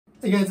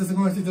Hey guys, it's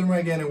Synty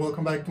again and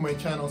welcome back to my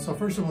channel. So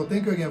first of all,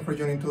 thank you again for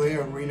joining today. I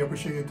really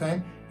appreciate your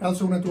time. I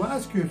also wanted to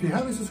ask you, if you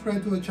haven't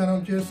subscribed to the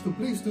channel, just to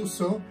please do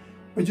so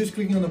by just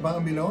clicking on the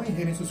button below and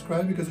hitting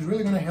subscribe, because it's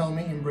really going to help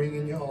me in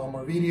bringing you a lot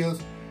more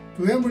videos.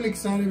 Today I'm really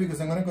excited because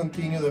I'm going to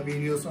continue the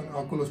videos on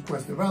Oculus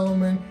Quest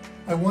development.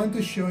 I want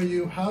to show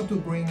you how to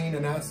bring in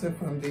an asset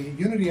from the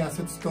Unity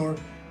Asset store,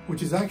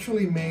 which is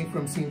actually made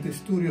from Synty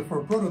Studio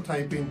for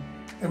prototyping.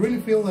 I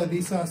really feel that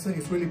this asset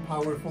is really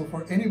powerful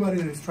for anybody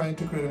that is trying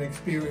to create an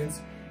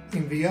experience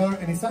in VR,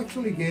 and it's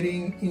actually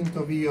getting into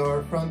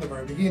VR from the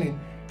very beginning.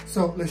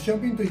 So let's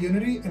jump into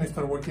Unity and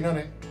start working on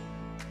it.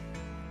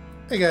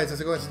 Hey guys,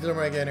 it's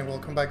Synty again and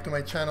welcome back to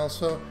my channel.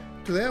 So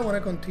today I want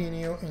to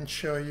continue and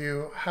show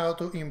you how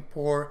to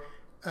import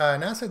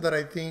an asset that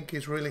I think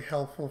is really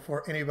helpful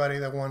for anybody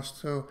that wants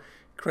to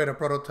create a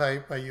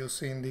prototype by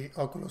using the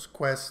Oculus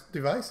Quest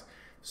device.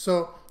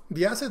 So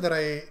the asset that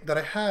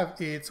I have,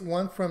 it's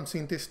one from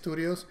Synty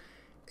Studios,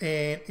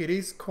 and it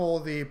is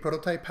called the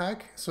prototype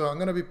pack. So I'm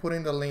going to be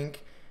putting the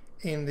link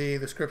in the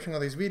description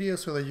of this video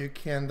so that you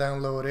can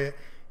download it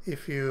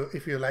if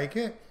you like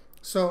it.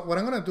 So what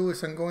I'm going to do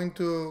is I'm going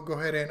to go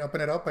ahead and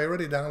open it up. I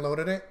already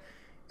downloaded it,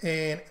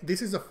 and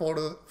this is the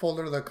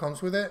folder that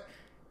comes with it,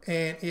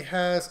 and it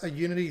has a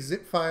Unity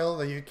zip file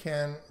that you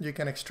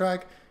can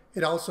extract.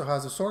 It also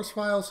has the source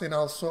files and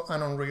also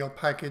an Unreal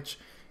package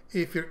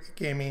if your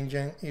game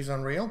engine is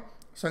Unreal.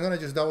 So I'm going to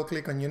just double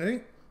click on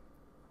Unity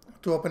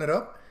to open it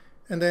up,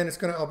 and then it's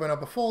going to open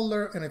up a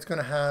folder, and it's going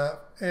to have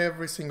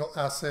every single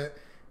asset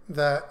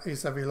that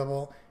is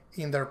available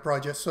in their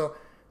project. So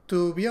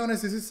to be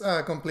honest, this is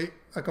a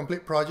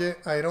complete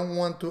project. I don't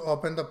want to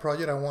open the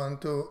project, I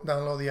want to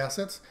download the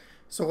assets.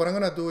 So what I'm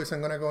going to do is I'm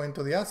going to go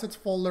into the assets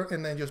folder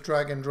and then just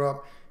drag and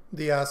drop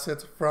the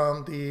assets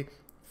from the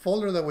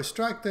folder that was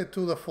extracted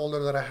to the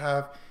folder that I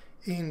have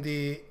in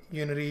the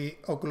Unity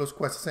Oculus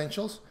Quest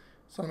Essentials.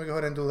 So let me go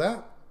ahead and do that.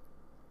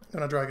 I'm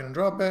going to drag it and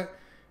drop it.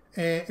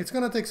 And it's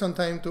going to take some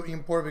time to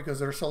import because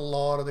there's a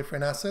lot of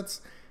different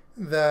assets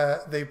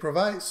that they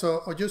provide.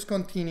 So I'll just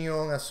continue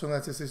on as soon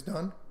as this is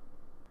done.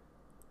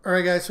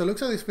 Alright guys, so it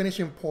looks like it's finished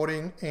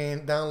importing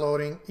and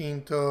downloading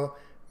into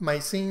my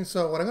scene.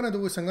 So what I'm going to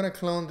do is I'm going to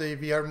clone the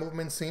VR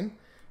movement scene.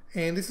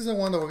 And this is the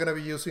one that we're going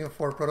to be using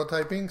for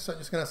prototyping. So I'm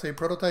just going to say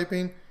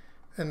prototyping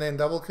and then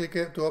double click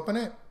it to open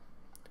it.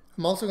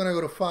 I'm also going to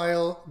go to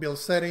File, Build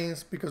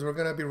Settings, because we're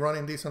going to be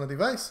running this on a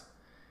device,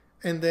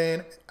 and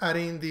then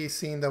adding the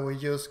scene that we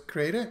just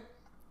created.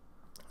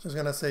 So it's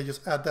going to say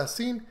just add that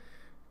scene,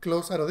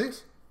 close out of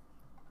this.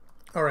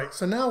 All right,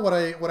 so now what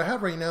I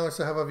have right now is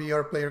I have a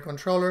VR player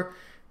controller.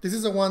 This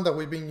is the one that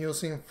we've been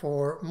using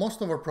for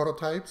most of our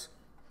prototypes.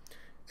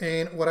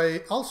 And what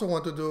I also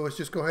want to do is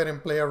just go ahead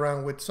and play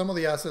around with some of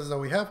the assets that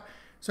we have.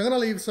 So I'm going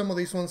to leave some of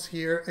these ones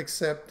here,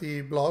 except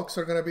the blocks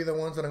are going to be the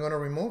ones that I'm going to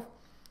remove.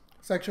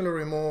 Let's actually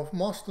remove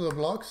most of the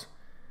blocks,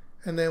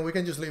 and then we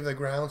can just leave the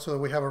ground so that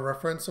we have a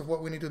reference of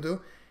what we need to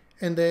do.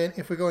 And then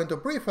if we go into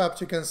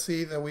prefabs, you can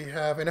see that we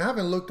have, and I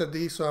haven't looked at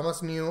these, so I'm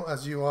as new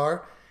as you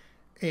are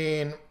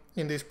in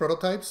these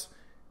prototypes,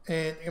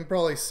 and you can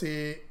probably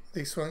see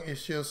this one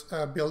is just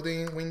a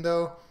building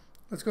window.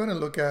 Let's go ahead and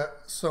look at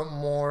some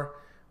more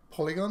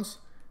polygons.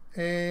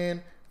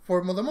 And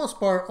for the most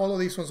part, all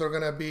of these ones are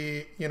going to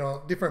be,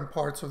 different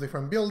parts of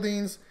different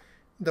buildings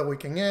that we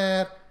can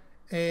add.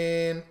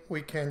 And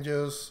we can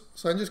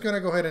so I'm just going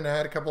to go ahead and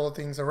add a couple of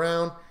things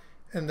around,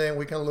 and then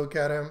we can look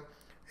at them.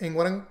 And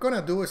what I'm going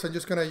to do is I'm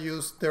just going to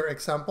use their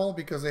example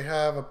because they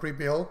have a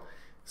pre-built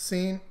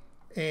scene,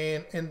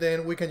 and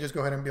then we can just go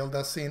ahead and build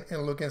that scene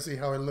and look and see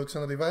how it looks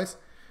on the device.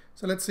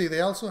 So let's see,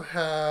 they also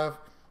have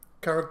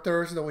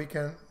characters that we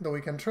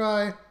can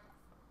try.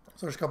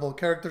 So there's a couple of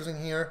characters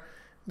in here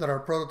that are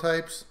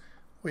prototypes.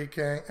 We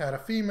can add a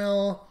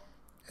female,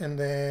 and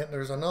then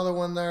there's another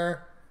one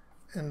there.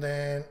 And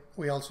then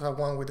we also have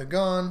one with a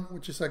gun,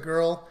 which is a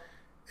girl,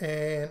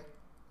 and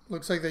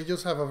looks like they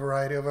just have a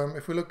variety of them.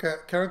 If we look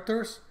at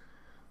characters,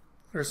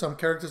 there's some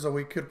characters that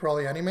we could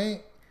probably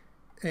animate,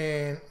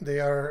 and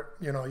they are,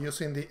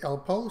 using the L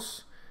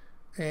pose,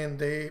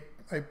 and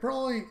I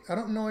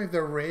don't know if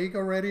they're rigged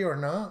already or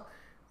not,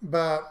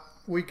 but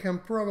we can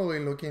probably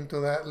look into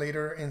that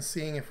later and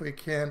seeing if we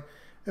can,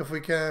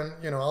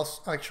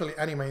 also actually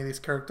animate these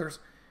characters.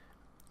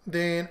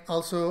 Then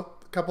also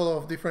a couple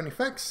of different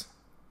effects.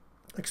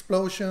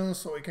 Explosions,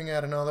 so we can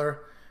add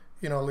another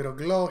little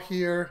glow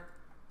here,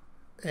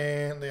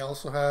 and they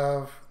also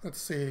have,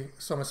 let's see,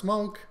 some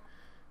smoke.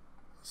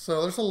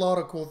 So there's a lot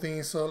of cool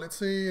things. So let's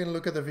see and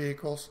look at the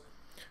vehicles.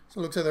 So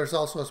it looks like there's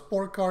also a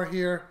sport car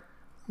here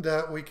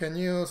that we can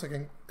use. I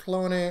can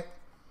clone it,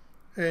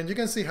 and you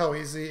can see how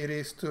easy it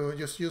is to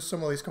just use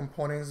some of these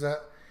components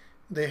that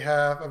they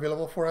have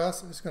available for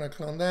us. I'm just going to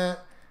clone that,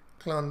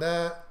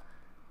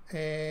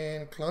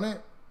 and clone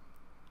it.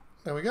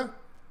 There we go.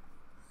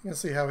 You can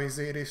see how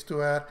easy it is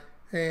to add.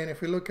 And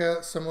if we look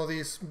at some of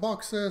these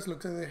boxes,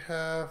 looks like they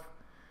have,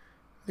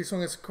 this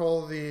one is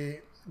called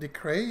the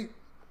crate.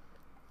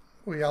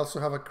 We also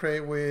have a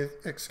crate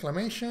with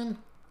exclamation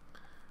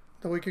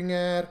that we can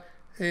add.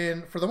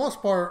 And for the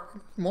most part,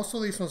 most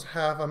of these ones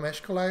have a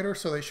mesh collider,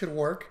 so they should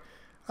work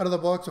out of the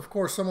box. Of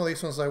course, some of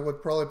these ones I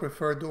would probably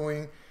prefer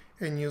doing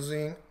and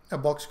using a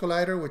box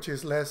collider, which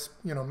is less,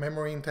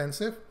 memory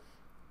intensive.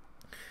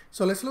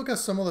 So let's look at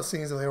some of the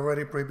scenes that they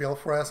already pre-built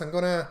for us. I'm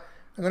gonna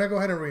go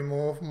ahead and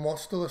remove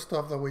most of the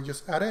stuff that we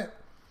just added,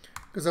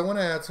 because I want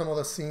to add some of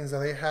the scenes that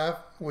they have,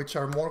 which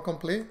are more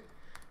complete.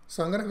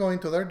 So I'm gonna go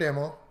into their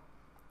demo,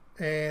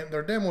 and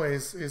their demo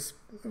is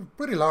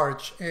pretty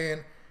large,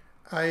 and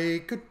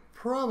I could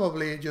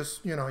probably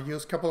just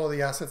use a couple of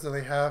the assets that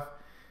they have.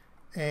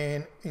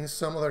 And in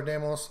some of their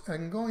demos,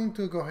 I'm going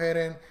to go ahead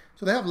and,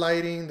 so they have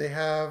lighting, they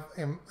have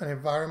an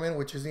environment,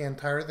 which is the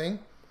entire thing,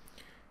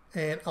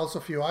 and also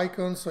a few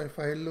icons. So if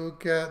I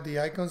look at the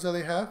icons that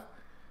they have,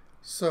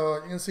 so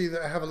you can see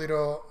that I have a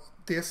little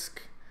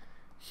disc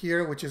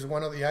here, which is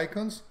one of the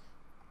icons.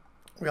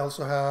 We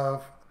also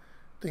have,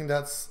 I think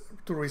that's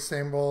to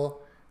resemble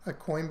a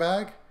coin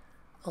bag,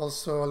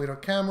 also a little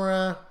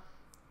camera,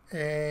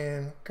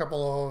 and a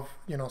couple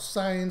of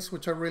signs,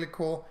 which are really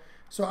cool.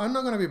 So I'm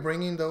not going to be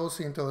bringing those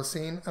into the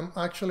scene. I'm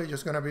actually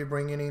just going to be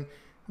bringing in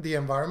the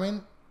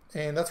environment,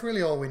 and that's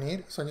really all we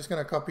need. So I'm just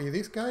going to copy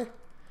this guy,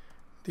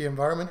 the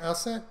environment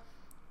asset,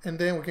 and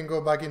then we can go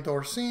back into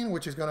our scene,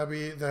 which is going to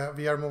be the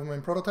VR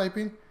movement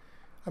prototyping.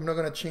 I'm not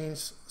going to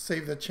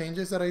save the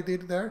changes that I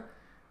did there.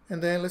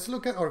 And then let's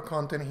look at our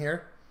content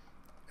here,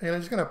 and I'm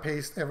just going to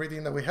paste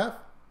everything that we have.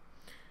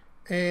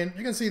 And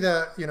you can see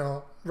that,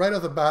 right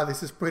off the bat,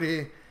 this is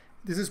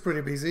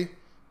pretty busy.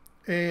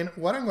 And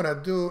what I'm going to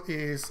do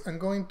is I'm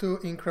going to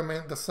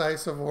increment the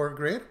size of our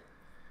grid,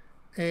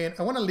 and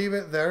I want to leave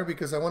it there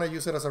because I want to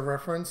use it as a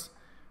reference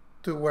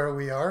to where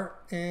we are.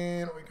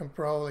 And we can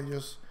probably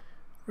just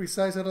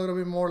resize it a little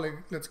bit more. Like,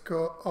 let's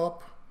go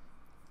up,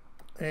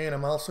 and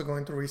I'm also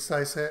going to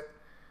resize it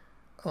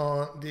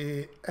on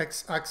the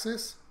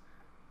x-axis.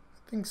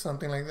 I think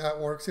something like that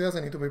works. It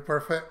doesn't need to be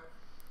perfect.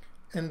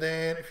 And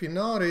then if you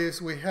notice,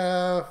 we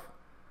have,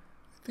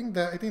 I think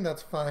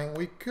that's fine.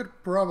 We could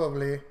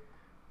probably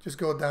just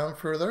go down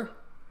further,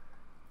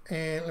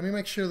 and let me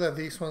make sure that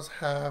these ones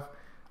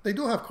they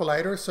do have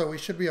colliders, so we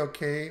should be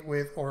okay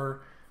with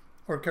our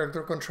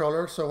character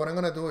controller. So what I'm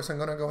going to do is I'm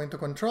going to go into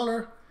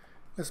controller.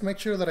 Let's make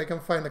sure that I can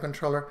find the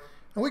controller,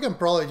 and we can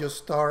probably just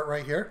start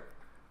right here.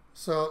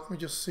 So let me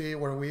just see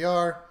where we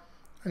are.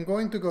 I'm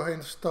going to go ahead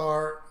and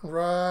start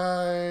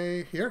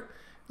right here.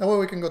 That way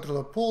we can go through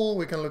the pool,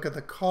 we can look at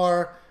the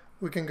car,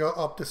 we can go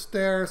up the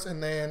stairs,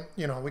 and then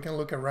we can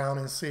look around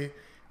and see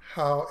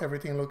how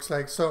everything looks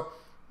like. So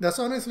that's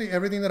honestly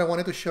everything that I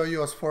wanted to show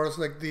you as far as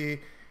like the,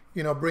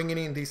 bringing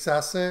in this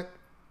asset.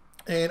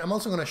 And I'm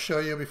also going to show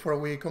you before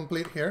we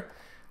complete here.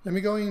 Let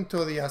me go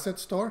into the asset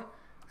store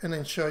and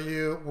then show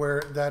you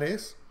where that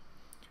is.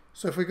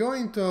 So if we go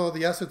into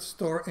the asset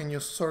store and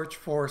you search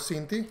for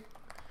Synty,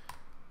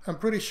 I'm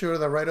pretty sure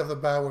that right off the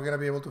bat we're going to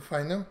be able to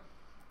find them.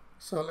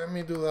 So let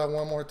me do that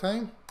one more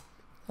time.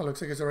 It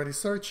looks like it's already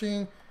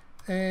searching.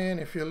 And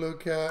if we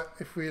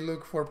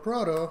look for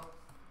Proto,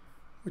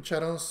 which I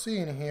don't see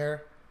in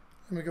here,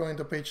 let me go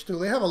into page 2.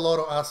 They have a lot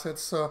of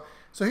assets. So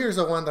here's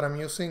the one that I'm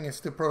using.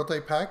 It's the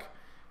prototype pack.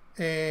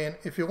 And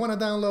if you want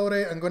to download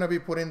it, I'm going to be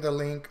putting the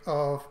link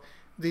of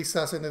this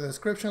asset in the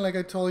description, like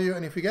I told you.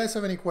 And if you guys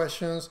have any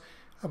questions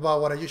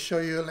about what I just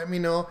showed you, let me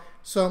know.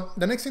 So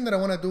the next thing that I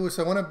want to do is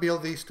I want to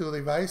build these two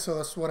devices. So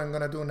that's what I'm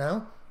going to do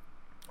now.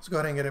 Let's go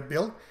ahead and get it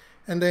built.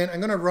 And then I'm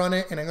going to run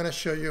it, and I'm going to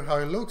show you how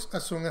it looks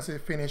as soon as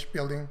it finished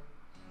building.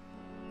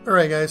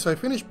 Alright guys, so I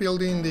finished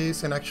building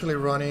this and actually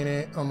running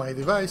it on my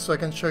device, so I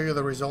can show you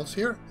the results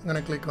here. I'm going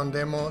to click on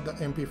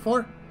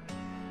demo.mp4,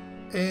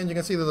 and you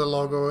can see that the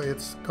logo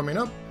it's coming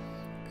up.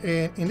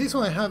 And in this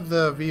one I have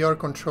the VR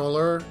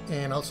controller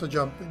and also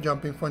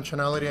jumping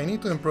functionality. I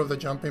need to improve the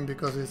jumping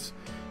because it's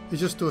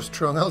just too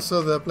strong.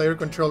 Also the player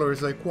controller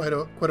is like quite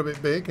a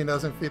bit big and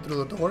doesn't fit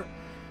through the door.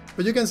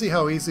 But you can see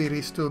how easy it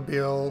is to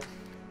build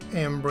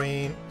and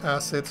bring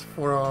assets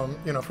from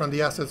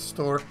the asset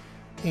store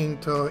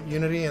into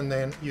Unity and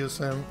then use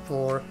them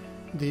for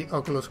the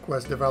Oculus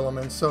Quest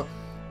development. So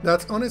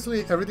that's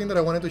honestly everything that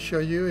I wanted to show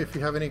you. If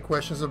you have any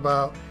questions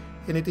about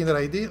anything that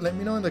I did, let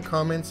me know in the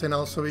comments, and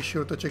also be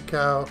sure to check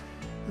out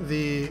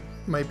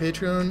my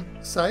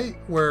Patreon site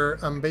where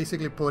I'm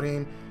basically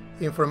putting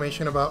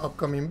information about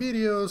upcoming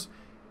videos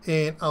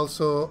and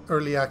also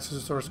early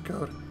access source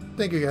code.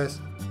 Thank you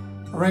guys.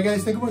 Alright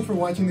guys, thank you much for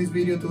watching this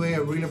video today. I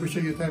really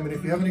appreciate your time, and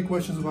if you have any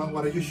questions about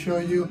what I just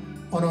showed you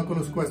on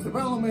Oculus Quest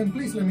development,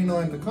 please let me know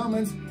in the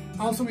comments.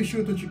 Also be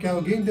sure to check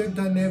out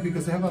GameDev.net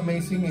because they have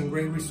amazing and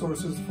great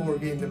resources for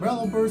game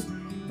developers.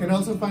 And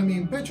also find me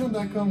in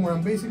Patreon.com where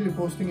I'm basically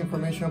posting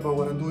information about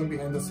what I'm doing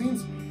behind the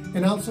scenes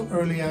and also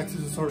early access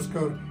to source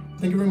code.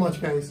 Thank you very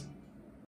much guys.